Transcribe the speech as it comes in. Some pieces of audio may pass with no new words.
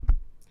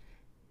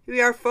Here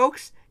we are,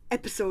 folks.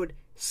 Episode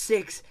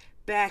 6,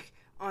 back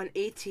on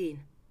 18,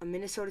 a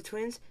Minnesota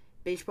Twins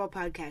baseball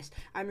podcast.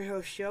 I'm your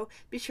host, Joe.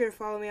 Be sure to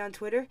follow me on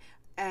Twitter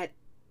at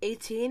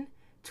 18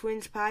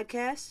 Twins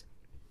Podcast.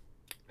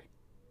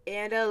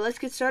 And let's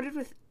get started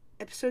with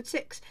episode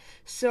 6.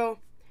 So,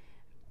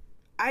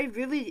 I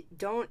really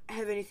don't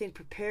have anything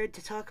prepared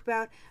to talk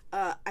about.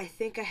 I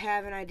think I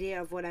have an idea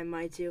of what I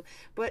might do,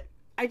 but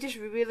I just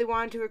really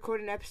wanted to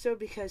record an episode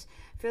because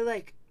I feel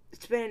like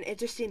it's been an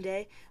interesting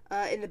day.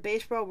 In the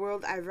baseball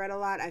world, I've read a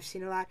lot, I've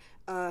seen a lot.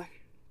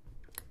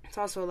 It's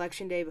also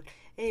election day, but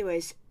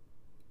anyways,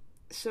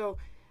 so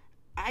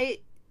I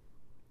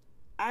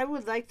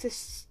would like to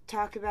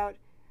talk about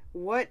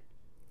what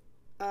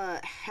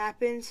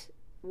happens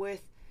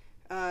with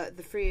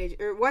the free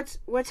agent, or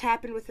what's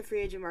happened with the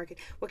free agent market.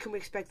 What can we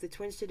expect the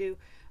Twins to do?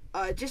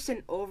 Just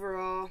an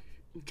overall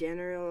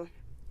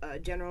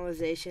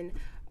generalization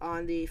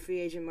on the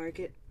free agent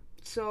market.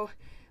 So,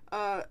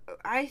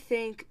 I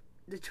think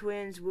the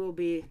Twins will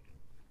be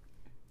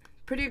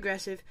pretty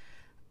aggressive.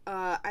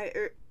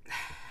 I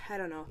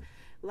don't know.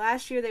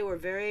 Last year they were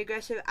very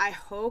aggressive. I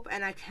hope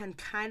and I can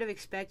kind of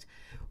expect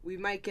we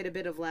might get a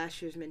bit of last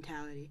year's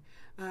mentality.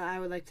 I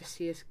would like to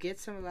see us get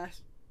some of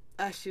last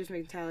year's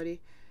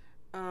mentality.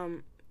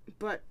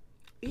 But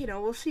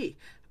we'll see.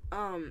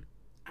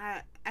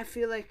 I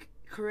feel like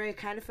Correa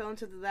kind of fell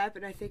into the lap,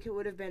 and I think it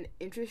would have been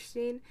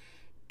interesting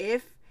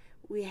if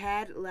we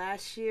had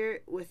last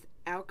year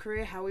without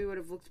Correa, how we would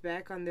have looked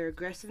back on their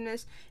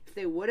aggressiveness, if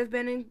they would have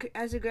been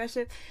as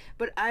aggressive.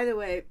 But either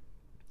way,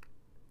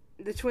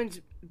 the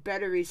Twins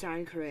better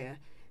re-sign Correa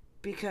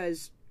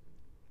because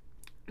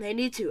they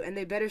need to, and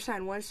they better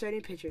sign one starting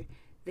pitcher.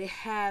 They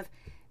have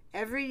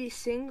every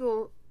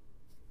single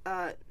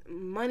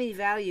money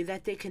value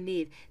that they can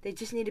need. They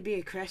just need to be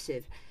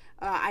aggressive.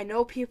 I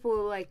know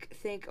people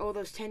think,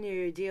 those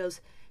 10-year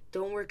deals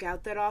don't work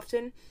out that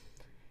often.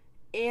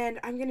 And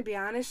I'm going to be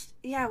honest,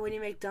 yeah, when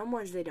you make dumb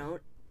ones, they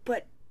don't.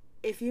 But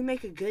if you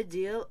make a good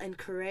deal and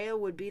Correa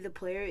would be the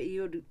player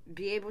you would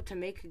be able to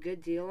make a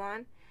good deal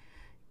on,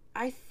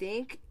 I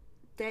think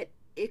that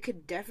it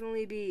could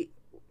definitely be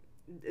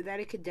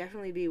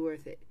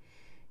worth it.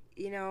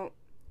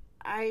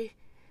 I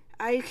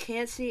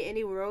can't see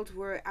any world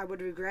where I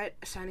would regret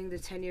signing the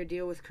 10-year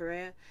deal with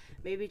Correa.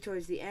 Maybe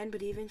towards the end,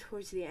 but even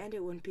towards the end,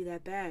 it wouldn't be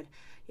that bad.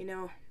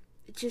 It'd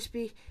just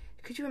be.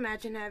 Could you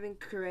imagine having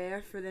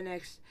Correa for the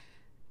next?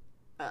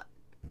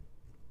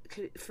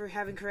 For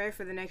having Correa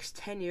for the next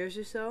 10 years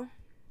or so?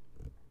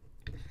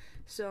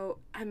 So,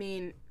 I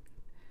mean,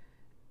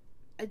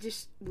 I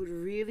just would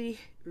really,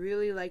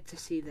 really like to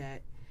see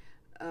that.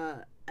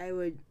 I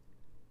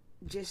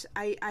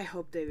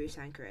hope they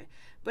re-sign Correa.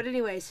 But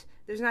anyways,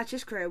 there's not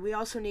just Correa. We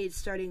also need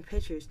starting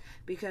pitchers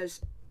because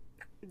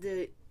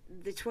the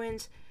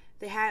Twins,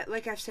 they have,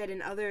 like I've said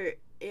in other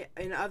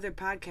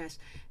podcasts,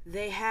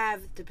 they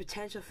have the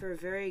potential for a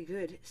very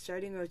good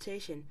starting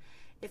rotation.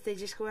 If they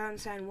just go out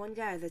and sign one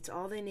guy, that's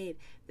all they need.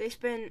 They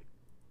spend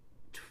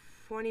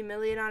 $20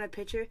 million on a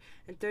pitcher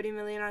and $30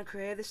 million on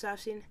Correa this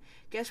offseason.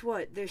 Guess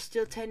what? They're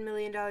still $10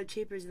 million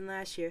cheaper than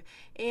last year,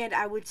 and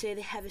I would say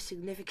they have a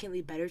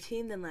significantly better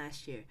team than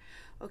last year.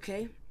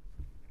 Okay,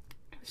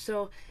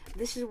 so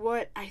this is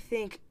what I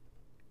think,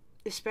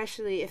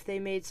 especially if they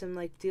made some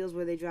deals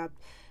where they dropped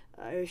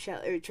or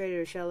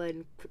traded Urshela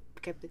and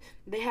kept it.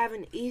 They have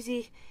an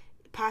easy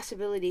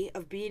possibility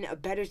of being a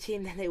better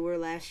team than they were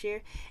last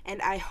year, and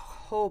I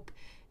hope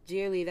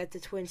dearly that the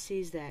Twins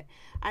sees that.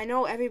 I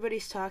know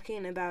everybody's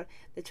talking about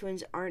the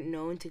Twins aren't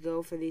known to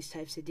go for these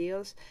types of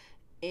deals,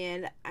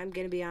 and I'm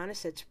going to be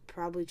honest, that's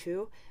probably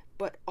true,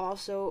 but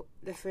also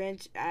the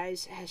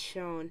franchise has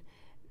shown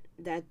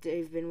that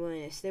they've been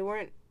willing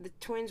to. The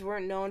Twins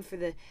weren't known for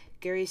the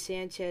Gary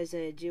Sanchez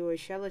and Gio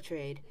Urshela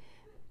trade.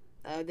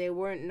 They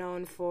weren't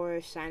known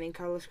for signing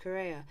Carlos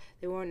Correa.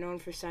 They weren't known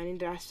for signing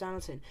Josh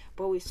Donaldson.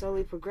 But we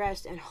slowly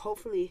progressed, and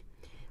hopefully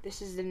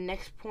this is the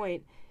next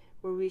point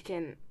where we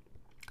can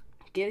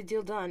get a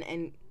deal done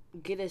and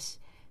get us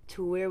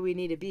to where we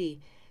need to be.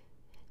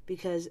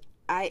 Because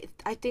I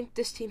think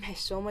this team has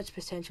so much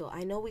potential.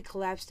 I know we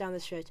collapsed down the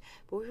stretch,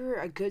 but we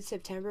were a good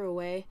September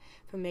away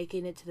from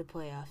making it to the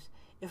playoffs.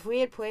 If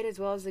we had played as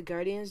well as the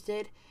Guardians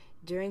did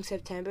during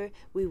September,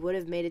 we would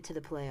have made it to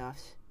the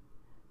playoffs.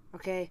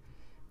 Okay?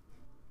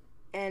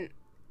 And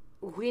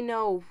we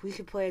know we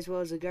could play as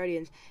well as the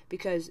Guardians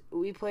because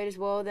we played as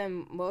well as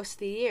them most of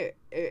the year.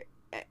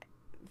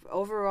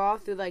 Overall,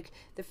 through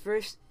the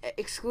first,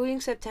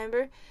 excluding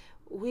September,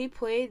 we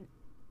played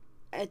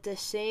at the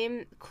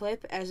same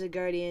clip as the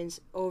Guardians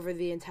over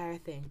the entire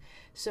thing.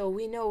 So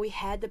we know we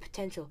had the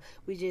potential.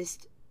 We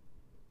just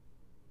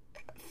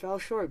fell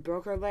short,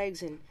 broke our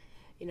legs, and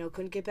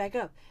couldn't get back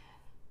up.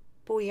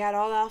 But we had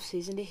all off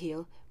season to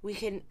heal.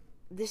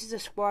 This is a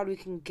squad we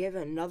can give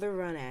another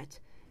run at.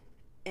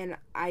 And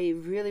I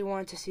really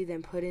want to see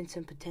them put in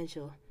some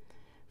potential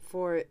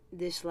for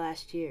this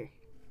last year.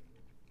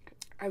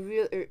 I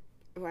don't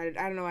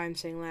know why I'm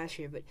saying last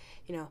year, but,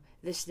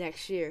 this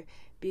next year.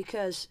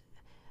 Because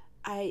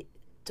I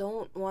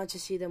don't want to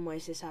see them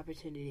waste this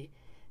opportunity.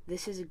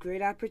 this is a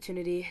great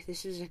opportunity.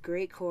 This is a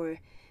great core.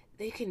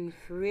 They can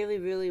really,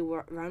 really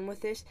run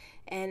with this.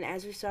 And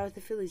as we saw with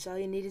the Phillies, all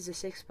you need is a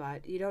 6th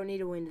spot. You don't need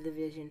to win the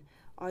division.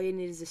 All you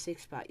need is a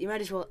 6th spot. You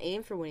might as well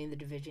aim for winning the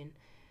division.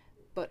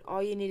 But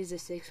all you need is a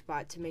 6th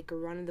spot to make a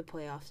run in the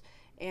playoffs.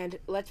 And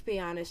let's be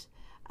honest,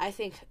 I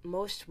think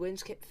most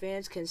Twins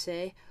fans can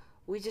say,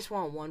 we just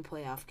want one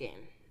playoff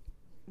game.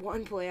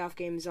 One playoff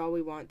game is all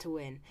we want to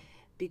win.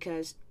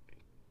 Because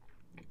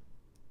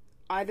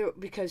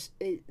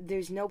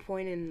there's no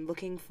point in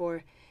looking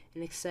for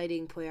an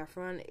exciting playoff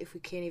run if we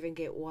can't even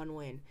get one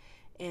win.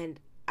 And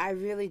I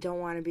really don't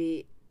want to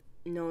be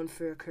known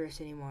for a curse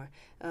anymore.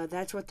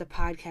 That's what the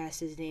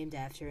podcast is named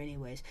after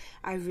anyways.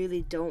 I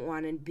really don't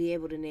want to be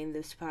able to name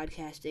this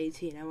podcast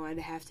 18. I wanted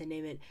to have to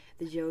name it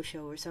The Joe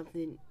Show or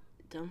something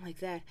dumb like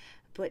that.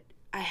 But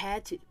I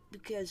had to,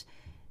 because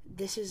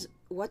this is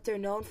what they're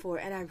known for,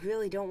 and I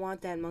really don't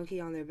want that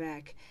monkey on their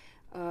back.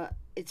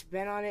 It's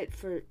been on it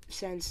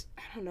since,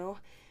 I don't know,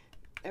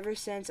 ever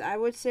since, I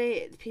would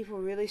say, people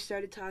really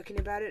started talking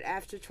about it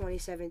after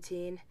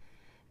 2017,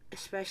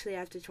 especially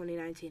after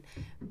 2019.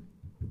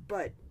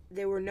 But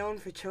they were known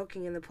for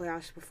choking in the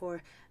playoffs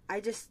before.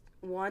 I just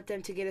want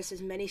them to get us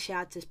as many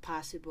shots as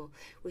possible.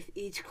 With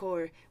each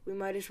core, we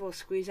might as well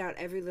squeeze out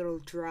every little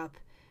drop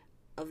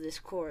of this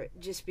core,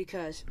 just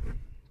because.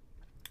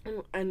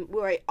 And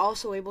we're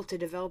also able to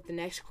develop the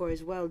next core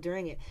as well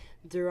during it.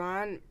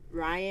 Duran,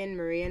 Ryan,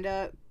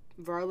 Miranda,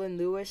 Varland,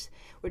 Lewis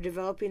were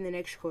developing the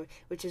next core,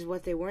 which is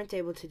what they weren't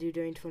able to do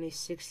during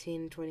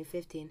 2016 and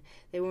 2015.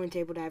 They weren't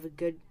able to have a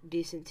good,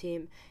 decent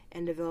team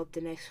and develop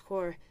the next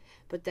core,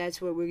 but that's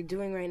what we're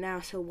doing right now,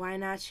 so why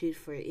not shoot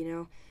for it,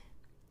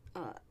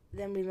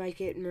 Then we might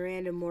get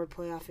Miranda more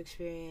playoff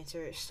experience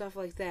or stuff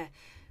like that,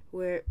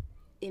 where,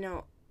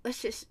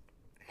 let's just,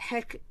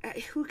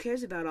 who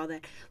cares about all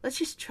that? Let's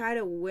just try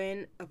to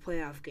win a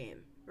playoff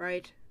game,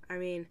 right? I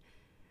mean,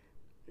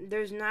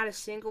 there's not a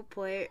single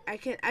player. I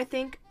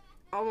think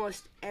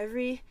almost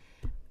every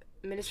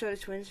Minnesota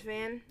Twins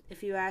fan,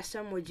 if you ask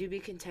them, would you be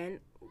content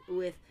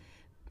with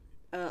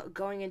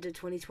going into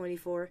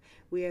 2024,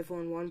 we have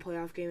won one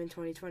playoff game in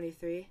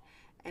 2023?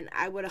 And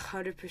I would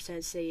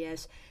 100% say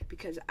yes,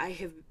 because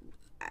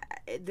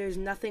there's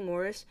nothing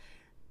worse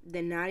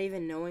than not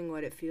even knowing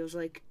what it feels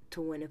like to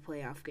win a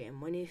playoff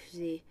game. When you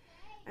see,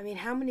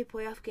 how many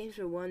playoff games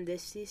were won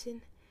this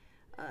season?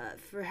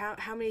 For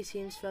how many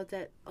teams felt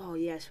that, oh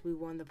yes, we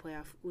won a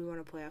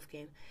playoff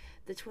game?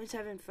 The Twins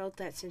haven't felt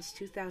that since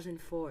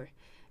 2004,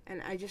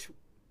 and I just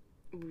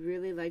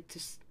really like to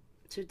see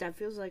what that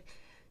feels like,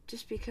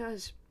 just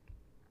because,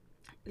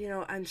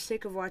 I'm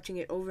sick of watching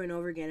it over and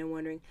over again and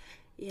wondering,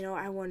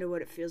 I wonder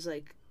what it feels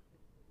like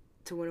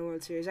to win a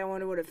World Series. I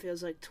wonder what it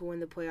feels like to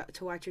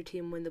watch your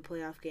team win the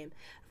playoff game.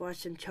 I've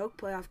watched them choke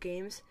playoff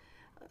games.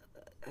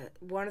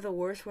 One of the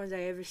worst ones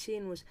I ever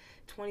seen was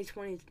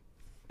 2020.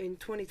 In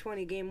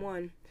 2020, Game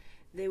 1,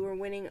 they were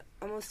winning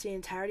almost the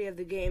entirety of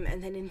the game,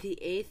 and then in the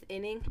 8th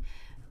inning,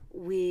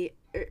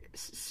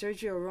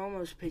 Sergio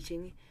Romo's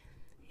pitching.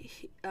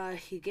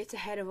 He gets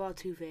ahead of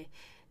Altuve,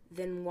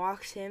 then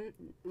walks him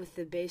with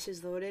the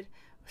bases loaded,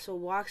 so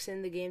walks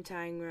in the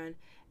game-tying run.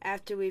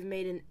 After we've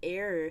made an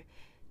error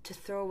to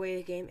throw away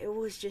the game, it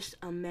was just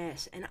a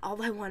mess, and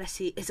all I want to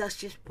see is us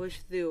just push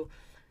through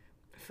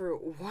for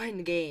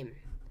one game.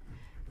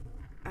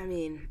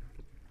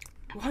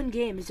 One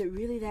game, is it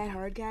really that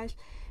hard, guys?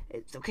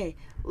 It's okay.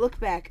 Look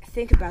back,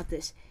 think about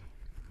this.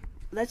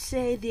 Let's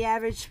say the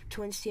average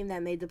Twins team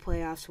that made the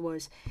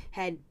playoffs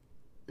had,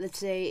 let's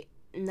say,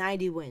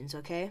 90 wins,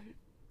 okay?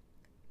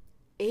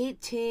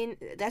 18,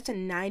 that's a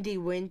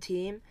 90-win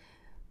team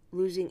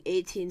losing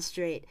 18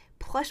 straight.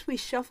 Plus, we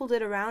shuffled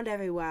it around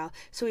every while,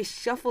 so we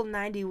shuffled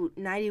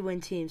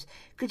 90-win teams.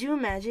 Could you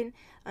imagine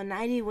a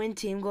 90-win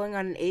team going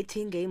on an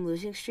 18-game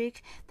losing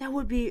streak? That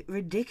would be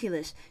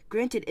ridiculous.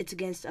 Granted, it's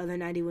against other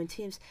 90-win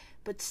teams,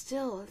 but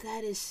still,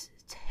 that is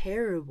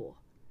terrible.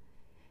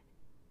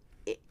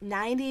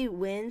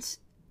 90-win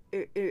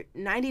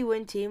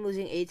team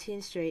losing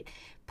 18 straight.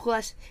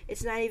 Plus,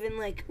 it's not even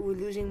like we're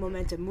losing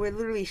momentum. We're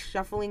literally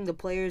shuffling the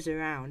players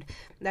around.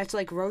 That's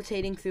like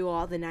rotating through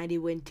all the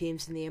 90-win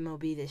teams in the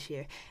MLB this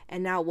year.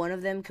 And now one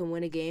of them can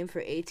win a game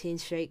for 18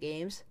 straight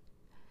games.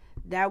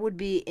 That would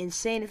be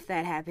insane if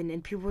that happened,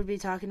 and people would be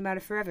talking about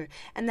it forever.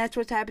 And that's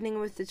what's happening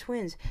with the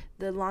Twins.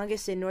 The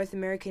longest in North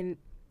American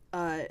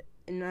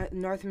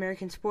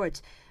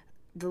sports.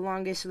 The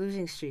longest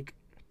losing streak.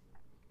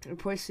 Or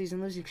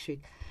postseason losing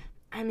streak.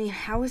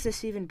 How is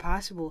this even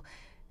possible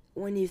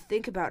when you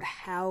think about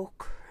how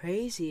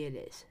crazy it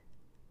is?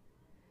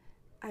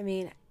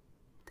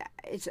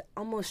 It's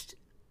almost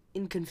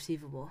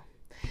inconceivable.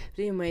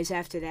 But anyways,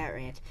 after that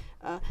rant.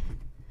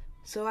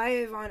 So I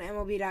have on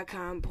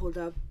MLB.com pulled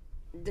up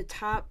the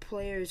top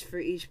players for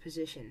each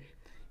position.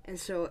 And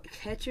so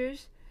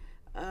catchers,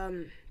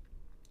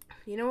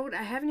 you know what?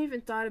 I haven't even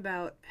thought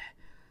about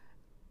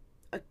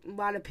a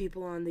lot of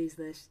people on these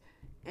lists.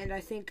 And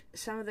I think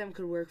some of them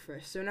could work for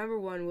us. So number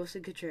 1,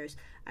 Wilson Contreras.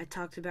 I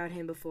talked about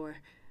him before.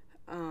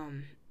 I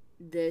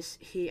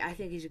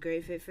think he's a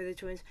great fit for the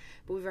Twins,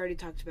 but we've already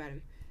talked about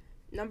him.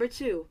 Number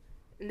 2,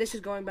 and this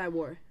is going by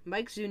WAR,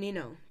 Mike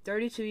Zunino,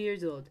 32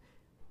 years old.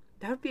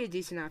 That would be a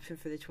decent option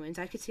for the Twins.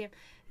 I could see him.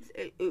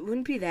 It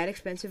wouldn't be that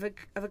expensive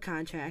of a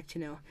contract,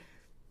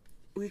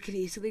 We could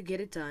easily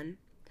get it done.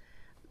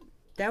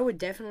 That would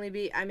definitely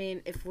be,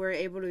 if we're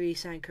able to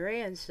re-sign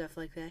Correa and stuff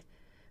like that,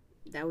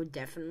 that would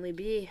definitely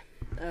be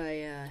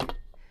that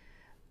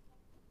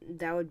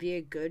would be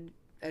a good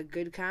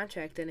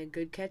contract and a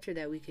good catcher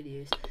that we could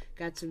use.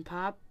 Got some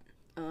pop.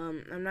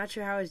 I'm not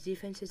sure how his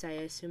defense is. I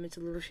assume it's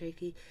a little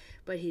shaky,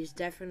 but he's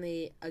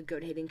definitely a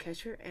good hitting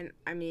catcher. And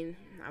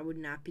I would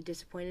not be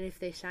disappointed if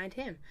they signed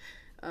him.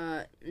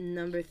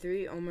 Number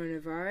 3, Omar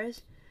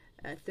Narvaez,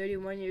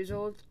 31 years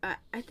old.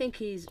 I think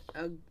he's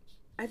a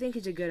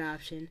good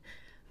option.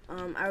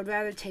 I would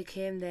rather take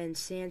him than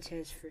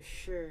Sanchez for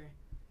sure.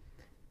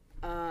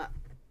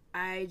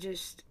 I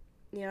just,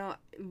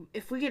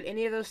 if we get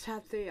any of those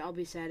top 3, I'll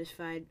be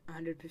satisfied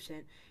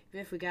 100%.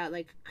 Even if we got,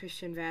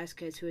 Christian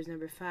Vasquez, who is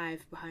number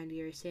 5 behind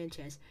Gary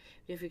Sanchez.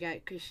 Even if we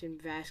got Christian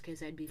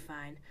Vasquez, I'd be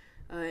fine.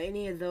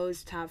 Any of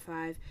those top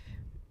 5,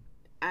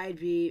 I'd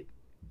be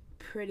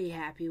pretty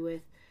happy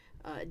with.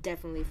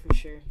 Definitely for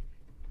sure.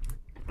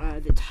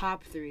 The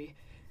top 3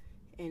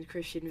 and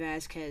Christian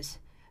Vasquez,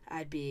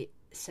 I'd be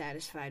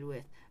satisfied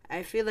with.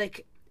 I feel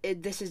like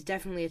this is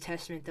definitely a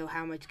testament, though,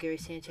 how much Gary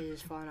Sanchez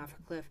has fallen off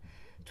a cliff.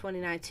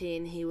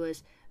 2019, he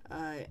was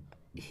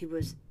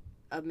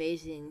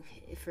amazing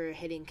for a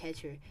hitting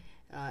catcher,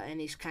 and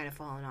he's kind of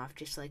fallen off,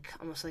 just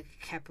almost like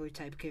a Kepler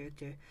type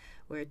character,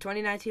 where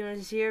 2019 was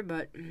his year,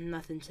 but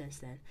nothing since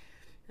then.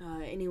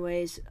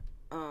 Anyways,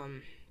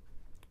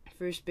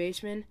 first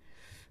baseman.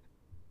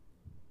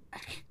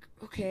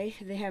 Okay,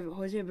 they have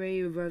Jose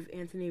Abreu above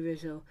Anthony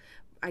Rizzo.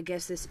 I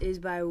guess this is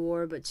by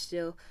WAR, but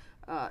still,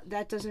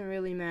 that doesn't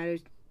really matter,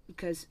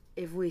 because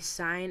if we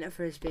sign a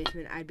first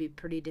baseman, I'd be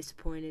pretty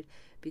disappointed,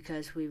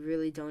 because we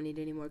really don't need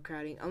any more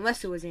crowding,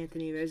 unless it was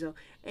Anthony Rizzo.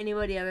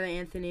 Anybody other than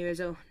Anthony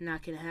Rizzo,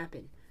 not going to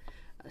happen.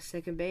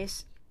 Second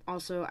base,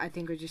 also, I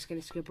think we're just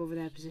going to skip over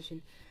that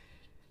position.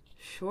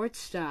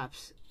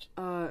 Shortstops,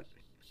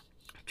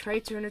 Trey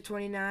Turner,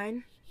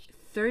 29,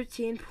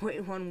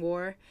 13.1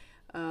 WAR.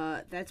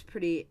 That's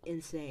pretty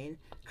insane.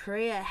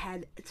 Correa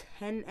had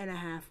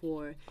 10.5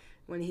 WAR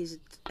when he's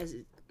as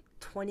a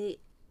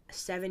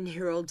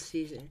 27-year-old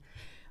season.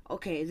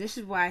 Okay, this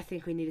is why I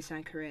think we need to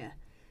sign Correa.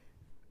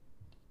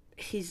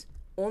 He's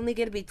only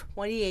going to be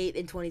 28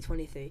 in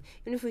 2023.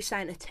 Even if we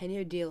sign a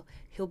 10-year deal,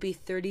 he'll be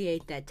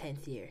 38 that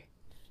 10th year.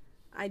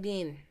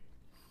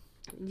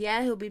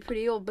 Yeah, he'll be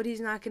pretty old, but he's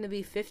not going to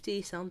be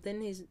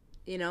 50-something. He's,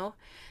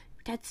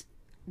 that's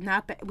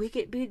not bad. We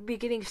could be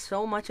getting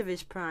so much of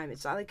his prime.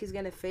 It's not like he's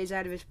going to phase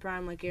out of his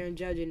prime like Aaron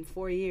Judge in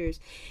 4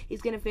 years.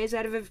 He's going to phase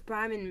out of his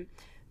prime in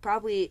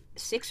probably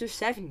 6 or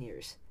 7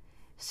 years.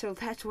 So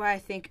that's why I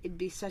think it'd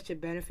be such a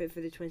benefit for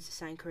the Twins to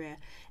sign Correa.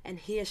 And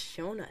he has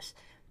shown us.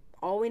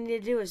 All we need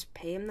to do is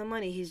pay him the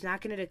money. He's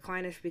not going to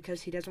decline us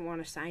because he doesn't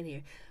want to sign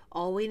here.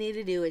 All we need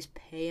to do is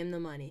pay him the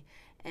money.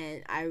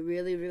 And I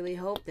really, really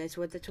hope that's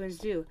what the Twins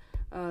do.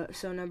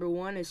 So number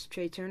 1 is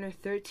Trey Turner,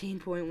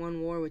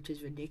 13.1 WAR, which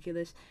is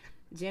ridiculous.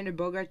 Xander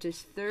Bogaerts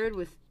is 3rd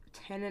with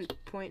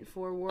 10.4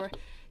 WAR.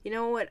 You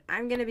know what?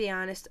 I'm going to be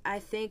honest. I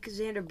think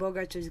Xander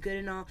Bogaerts is good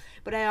and all,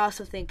 but I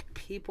also think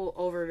people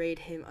overrate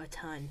him a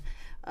ton.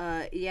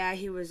 Yeah,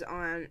 he was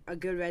on a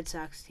good Red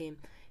Sox team.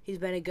 He's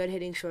been a good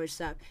hitting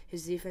shortstop.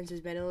 His defense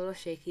has been a little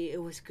shaky.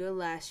 It was good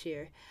last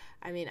year.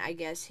 I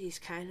guess he's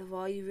kind of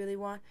all you really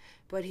want,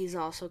 but he's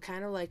also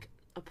kind of like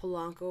a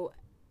Polanco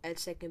at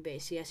second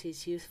base. Yes,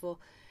 he's useful.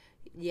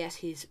 Yes,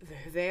 he's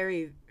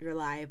very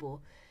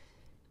reliable.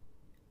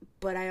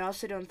 But I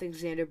also don't think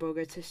Xander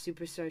Bogaerts has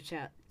superstar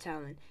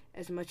talent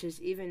as much as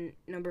even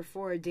number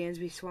 4,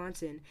 Dansby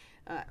Swanson,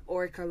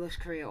 or Carlos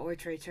Correa, or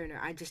Trey Turner.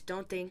 I just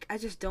don't view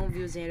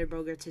Xander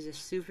Bogaerts as a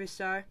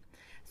superstar.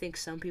 I think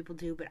some people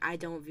do, but I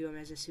don't view him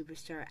as a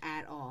superstar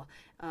at all.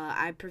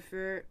 I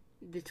prefer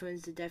the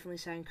Twins to definitely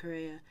sign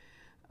Correa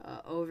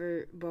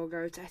over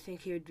Bogaerts. I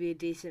think he would be a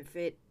decent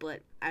fit,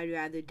 but I'd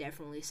rather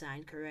definitely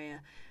sign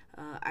Correa.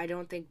 I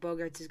don't think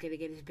Bogaerts is going to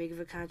get as big of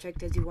a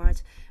contract as he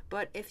wants,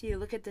 but if you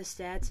look at the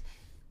stats,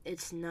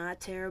 it's not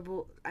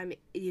terrible.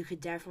 You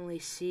could definitely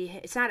see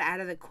him. It's not out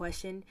of the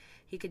question.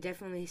 I could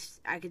definitely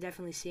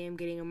see him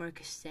getting a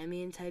Marcus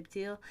Semien type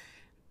deal,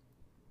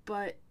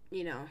 but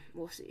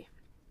we'll see.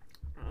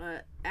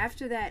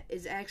 After that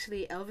is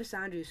actually Elvis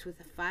Andrus with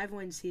a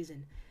 5-win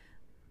season.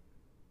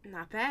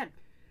 Not bad.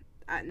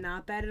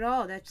 Not bad at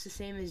all. That's the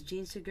same as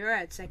Gene Segura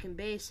at second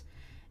base.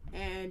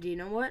 And you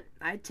know what?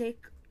 I'd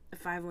take a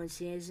 5-win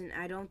season.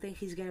 I don't think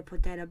he's going to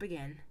put that up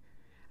again.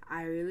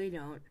 I really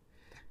don't.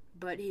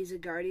 But he's a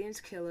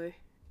Guardians killer,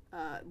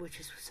 which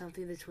is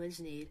something the Twins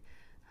need.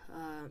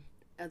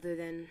 Other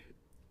than,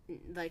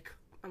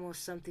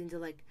 almost something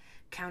to,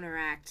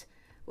 counteract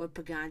what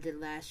Pagan did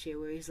last year,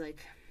 where he's,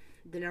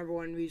 the number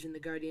one reason the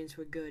Guardians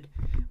were good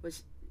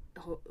was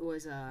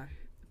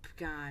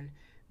Pagan.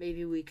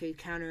 Maybe we could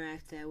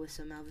counteract that with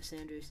some Elvis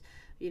Andrus.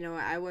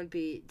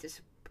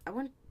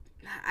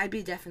 I'd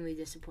be definitely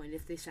disappointed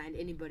if they signed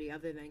anybody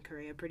other than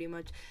Correa, pretty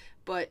much.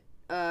 But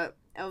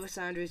Elvis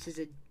Andrus is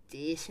a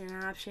decent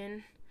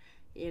option.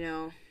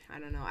 I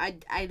don't know.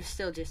 I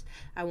still just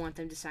I want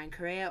them to sign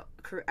Correa.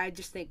 I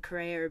just think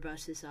Correa or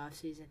bust this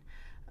offseason.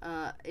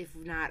 If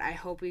not, I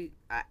hope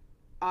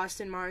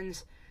Austin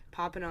Martin's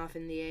popping off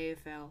in the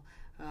AFL.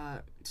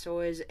 So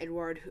is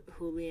Edouard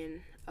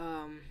Julian.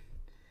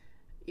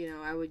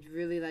 I would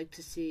really like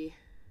to see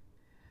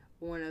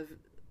one of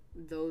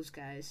those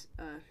guys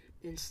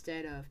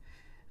instead of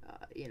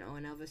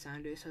an Elvis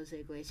Andrus, Jose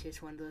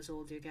Iglesias, one of those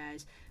older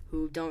guys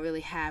who don't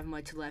really have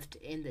much left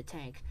in the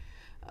tank.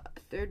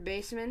 Third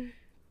baseman,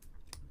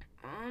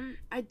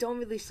 I don't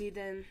really see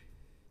them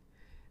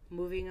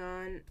moving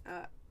on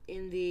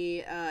in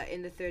the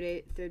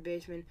third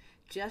baseman.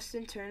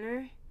 Justin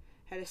Turner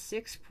had a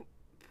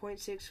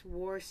 6.6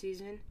 WAR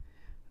season.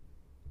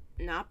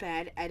 Not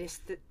bad.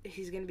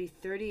 He's going to be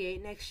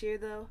 38 next year,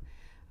 though.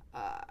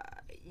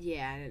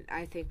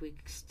 I think we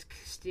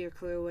steer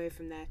clear away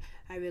from that.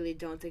 I really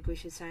don't think we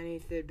should sign any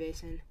third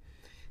baseman.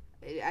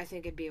 I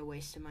think it'd be a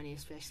waste of money,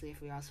 especially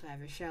if we also have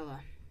Urshela.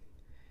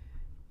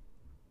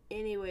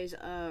 Anyways,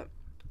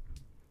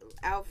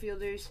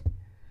 outfielders.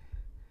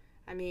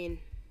 I mean,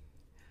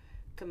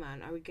 come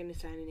on, are we going to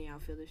sign any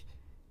outfielders?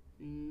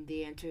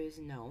 The answer is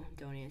no.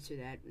 Don't answer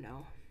that.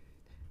 No.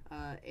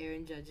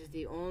 Aaron Judge is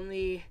the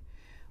only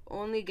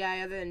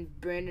guy other than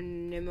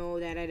Brandon Nimmo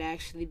that I'd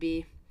actually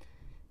be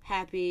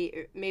happy.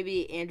 Or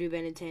maybe Andrew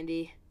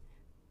Benintendi.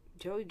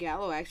 Joey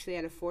Gallo actually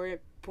had a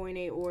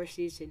 4.8 WAR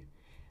season.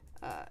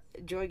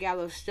 Joey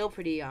Gallo's still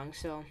pretty young,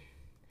 so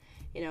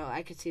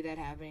I could see that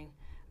happening.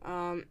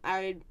 I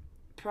would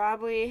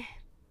probably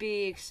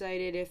be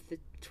excited if the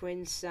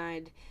Twins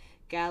signed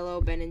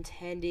Gallo,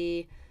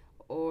 Benintendi,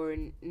 or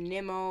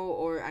Nimmo,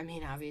 or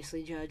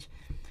obviously Judge.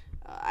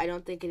 I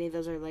don't think any of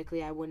those are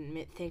likely. I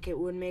wouldn't think it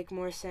would make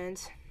more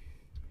sense.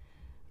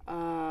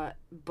 But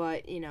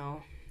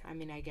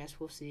I guess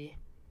we'll see.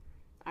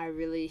 I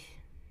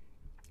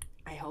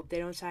hope they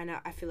don't sign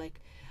out. I feel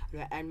like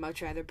I'd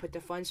much rather put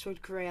the funds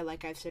toward Correa,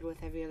 like I've said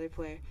with every other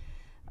player.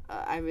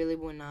 I really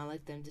would not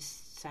like them to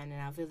sign an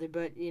outfielder,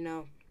 but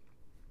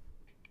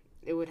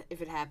it would.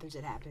 If it happens,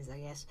 it happens, I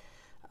guess.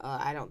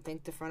 I don't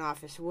think the front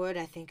office would.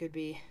 I think it would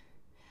be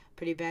a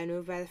pretty bad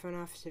move by the front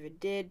office if it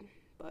did.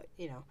 But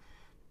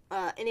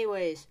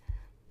anyways,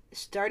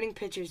 starting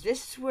pitchers.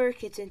 This is where it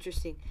gets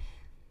interesting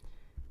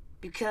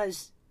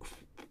because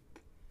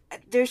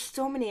there's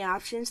so many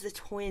options. The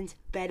Twins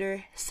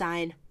better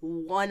sign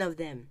one of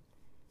them.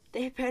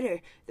 They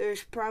better.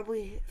 There's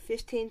probably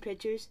 15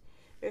 pitchers.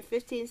 There are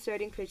 15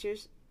 starting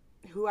pitchers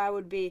who I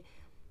would be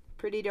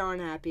pretty darn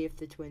happy if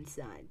the Twins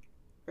signed,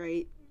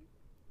 right?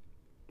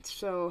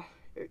 So,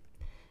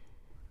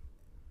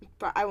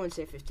 I wouldn't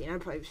say 15.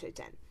 I'd probably say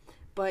 10.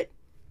 But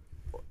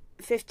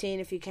 15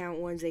 if you count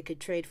ones they could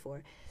trade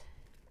for.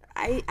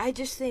 I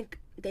just think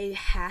they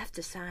have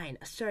to sign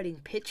a starting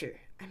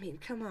pitcher.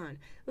 Come on.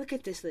 Look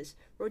at this list.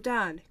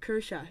 Rodon,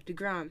 Kershaw,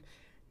 DeGrom,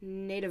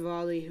 Nate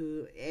Eovaldi,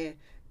 who,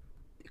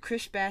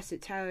 Chris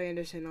Bassett, Tyler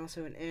Anderson,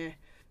 also an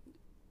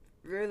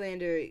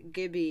Verlander,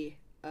 Gibby,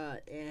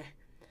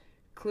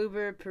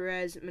 Kluber,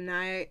 Perez,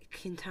 Manaea,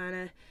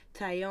 Quintana,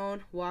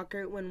 Tyone,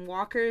 Walker. When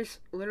Walker's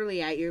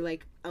literally at your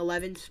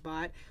 11th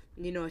spot,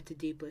 it's a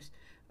deep list.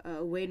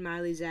 Wade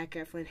Miley, Zach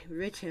Eflin,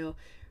 Rich Hill,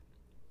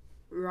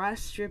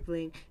 Ross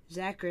Stripling,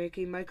 Zach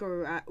Greinke,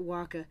 Michael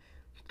Wacha,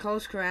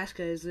 Carlos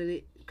Carrasco.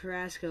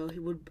 He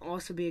would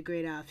also be a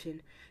great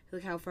option.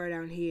 Look how far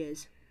down he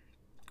is.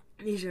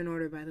 These are in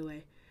order, by the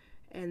way.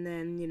 And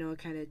then, it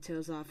kind of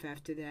tails off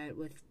after that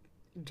with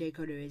Jake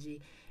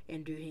Odorizzi,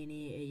 Andrew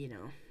Heaney,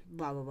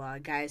 blah, blah, blah.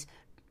 Guys,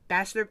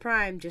 past their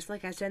prime, just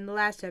like I said in the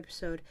last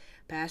episode,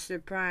 past their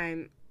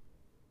prime,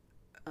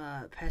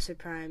 Chris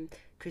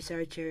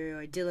Archer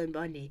or Dylan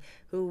Bundy,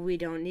 who we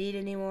don't need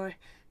anymore.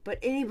 But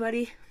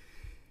anybody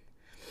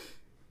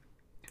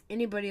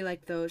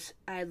like those,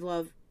 I'd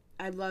love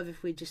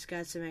if we just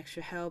got some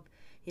extra help,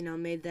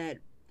 made that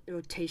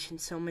rotation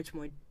so much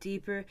more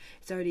deeper.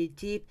 It's already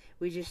deep.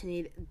 We just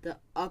need the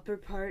upper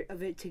part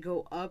of it to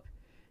go up.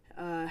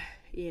 Now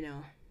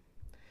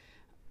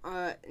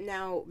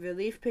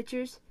relief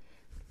pitchers.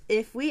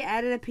 If we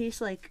added a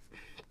piece like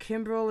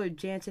Kimbrel or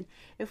Jansen,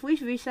 if we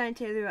re-signed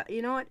Taylor,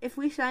 if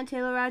we signed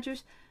Taylor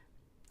Rogers,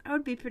 I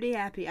would be pretty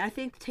happy. I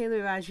think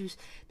Taylor Rogers.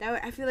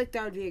 I feel like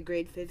that would be a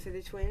great fit for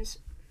the Twins.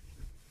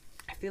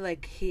 I feel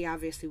like he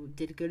obviously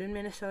did good in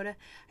Minnesota.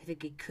 I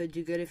think he could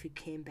do good if he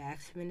came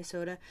back to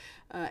Minnesota.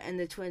 And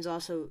the Twins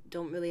also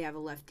don't really have a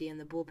lefty in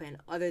the bullpen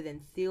other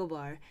than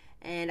Thielbar.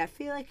 And I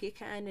feel like you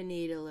kind of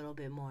need a little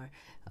bit more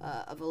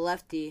of a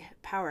lefty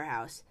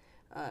powerhouse.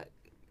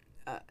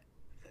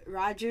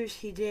 Rogers,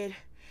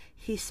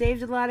 he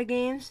saved a lot of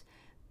games.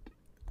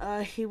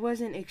 He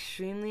wasn't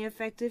extremely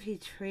effective. He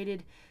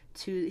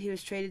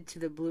was traded to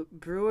the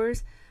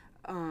Brewers.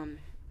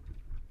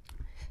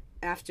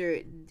 After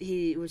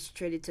he was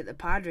traded to the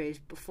Padres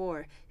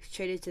before. He was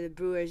traded to the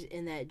Brewers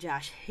in that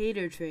Josh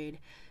Hader trade.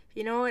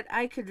 You know what?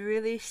 I could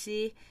really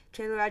see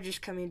Taylor Rogers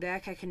coming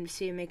back. I can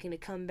see him making a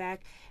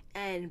comeback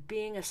and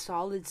being a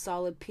solid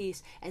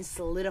piece and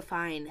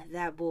solidifying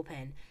that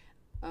bullpen.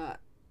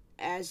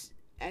 as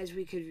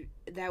we could.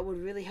 That would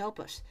really help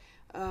us.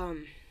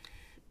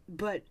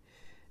 But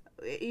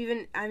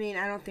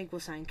I don't think we'll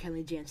sign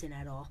Kelly Jansen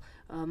at all.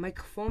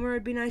 Michael Fulmer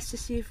would be nice to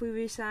see if we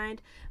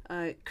re-signed.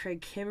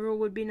 Craig Kimbrell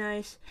would be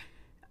nice.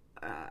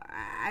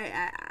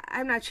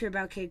 I'm not sure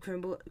about Craig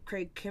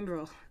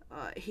Kimbrell.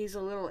 He's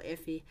a little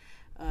iffy.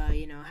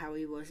 How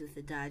he was with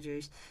the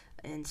Dodgers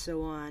and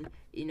so on.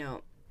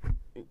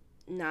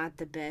 Not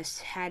the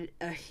best. Had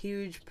a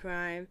huge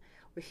prime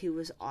where he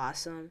was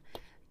awesome.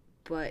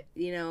 But,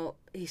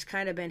 he's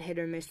kind of been hit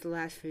or miss the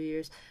last few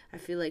years. I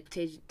feel like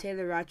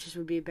Taylor Rogers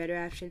would be a better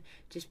option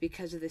just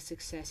because of the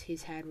success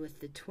he's had with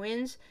the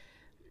Twins.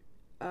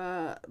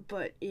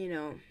 But,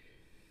 who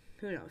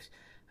knows?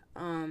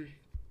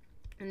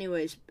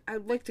 Anyways,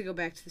 I'd like to go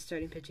back to the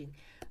starting pitching.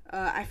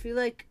 I feel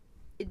like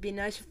it'd be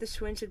nice if the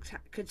Twins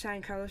could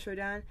sign Carlos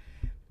Rodon.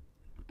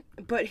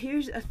 But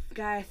here's a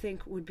guy I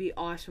think would be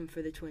awesome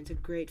for the Twins, a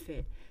great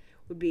fit,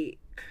 would be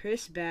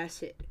Chris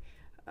Bassett.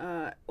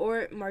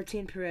 Or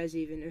Martin Perez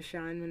even, or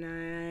Sean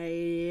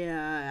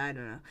I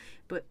don't know.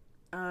 But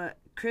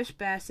Chris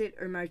Bassett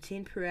or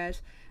Martin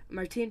Perez.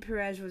 Martin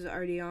Perez was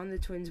already on the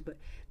Twins,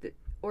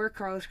 or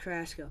Carlos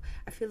Carrasco.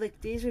 I feel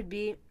like these would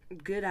be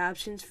good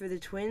options for the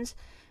Twins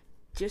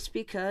just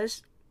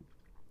because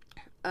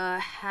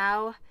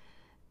how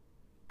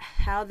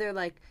they're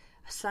like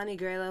a Sonny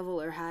Gray level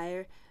or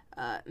higher.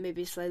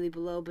 Maybe slightly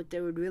below, but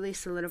they would really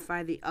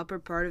solidify the upper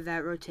part of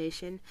that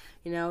rotation.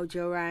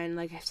 Joe Ryan,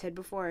 like I said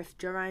before, if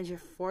Joe Ryan's your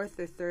fourth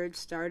or third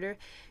starter,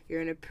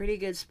 you're in a pretty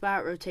good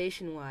spot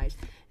rotation-wise,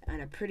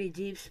 and a pretty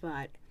deep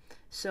spot.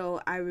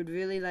 So I would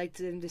really like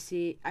them to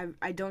see,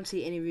 I don't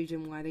see any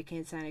reason why they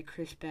can't sign a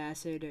Chris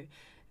Bassett or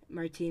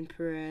Martin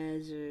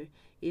Perez or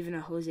even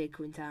a Jose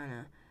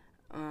Quintana.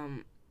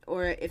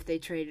 Or if they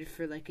traded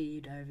for like a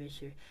Yu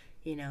Darvish or,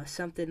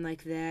 something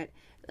like that.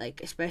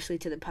 Like, especially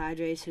to the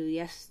Padres, who,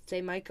 yes,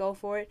 they might go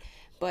for it,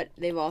 but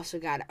they've also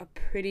got a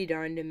pretty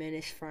darn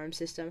diminished farm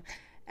system.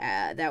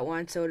 That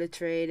Juan Soto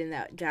trade and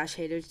that Josh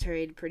Hader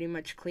trade pretty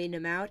much cleaned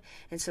them out,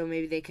 and so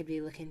maybe they could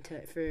be looking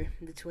for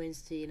the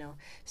Twins to,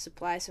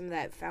 supply some of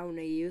that fountain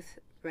of youth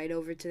right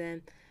over to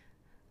them.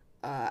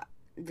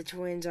 The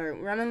Twins are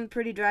running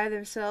pretty dry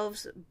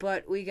themselves,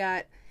 but we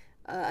got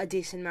a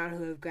decent amount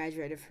who have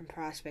graduated from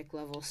prospect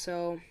level,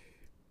 so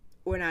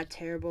we're not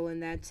terrible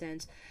in that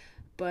sense.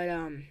 But,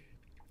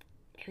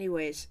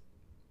 anyways,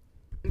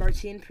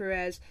 Martin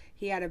Perez,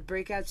 he had a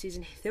breakout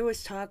season. There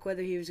was talk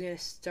whether he was going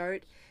to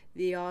start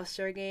the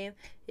All-Star game.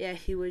 Yeah,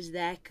 he was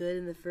that good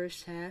in the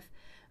first half.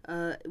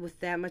 With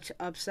that much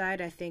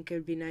upside, I think it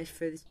would be nice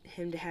for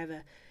him to have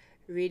a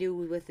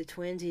redo with the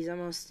Twins. He's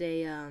almost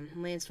a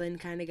Lance Lynn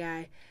kind of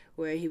guy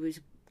where he was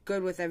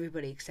good with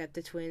everybody except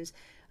the Twins.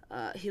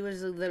 Martin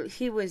was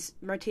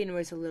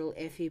a little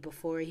iffy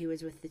before he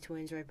was with the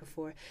Twins right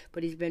before,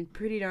 but he's been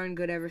pretty darn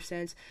good ever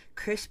since.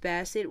 Chris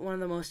Bassett, one of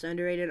the most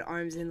underrated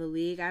arms in the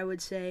league, I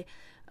would say.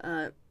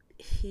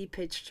 He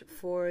pitched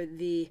for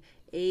the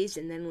A's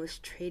and then was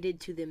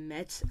traded to the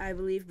Mets, I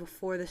believe,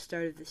 before the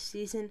start of the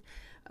season.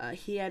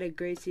 He had a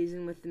great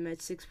season with the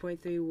Mets,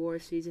 6.3 WAR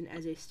season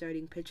as a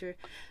starting pitcher.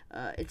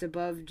 It's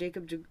above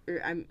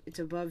it's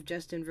above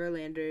Justin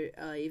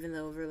Verlander, even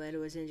though Verlander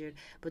was injured.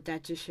 But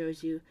that just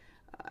shows you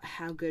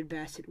how good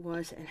Bassett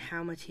was and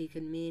how much he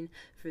could mean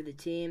for the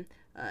team.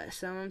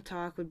 Some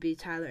talk would be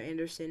Tyler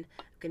Anderson.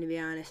 I'm going to be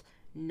honest,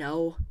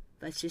 no.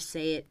 Let's just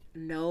say it.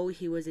 No,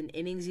 he was an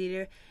innings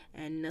eater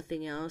and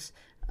nothing else.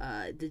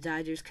 The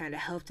Dodgers kind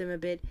of helped him a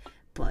bit,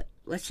 but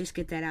let's just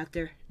get that out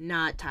there.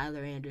 Not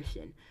Tyler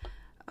Anderson.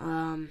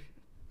 And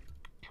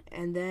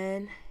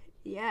then,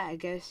 I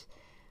guess,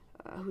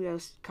 who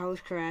else?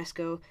 Carlos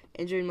Carrasco,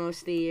 injured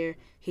most of the year.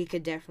 He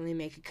could definitely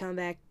make a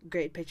comeback.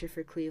 Great pitcher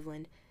for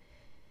Cleveland.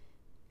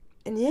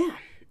 And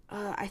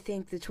I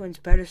think the Twins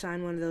better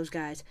sign one of those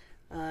guys.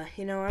 I'm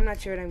not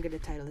sure what I'm going to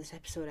title this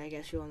episode. I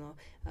guess you all know.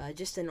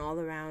 Just an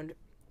all-around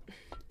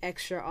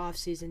extra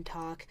off-season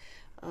talk.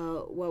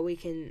 What we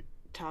can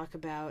talk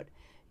about,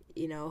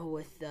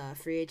 with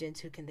free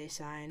agents, who can they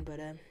sign. But,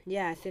 I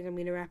think I'm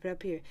going to wrap it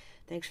up here.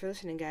 Thanks for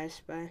listening,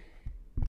 guys. Bye.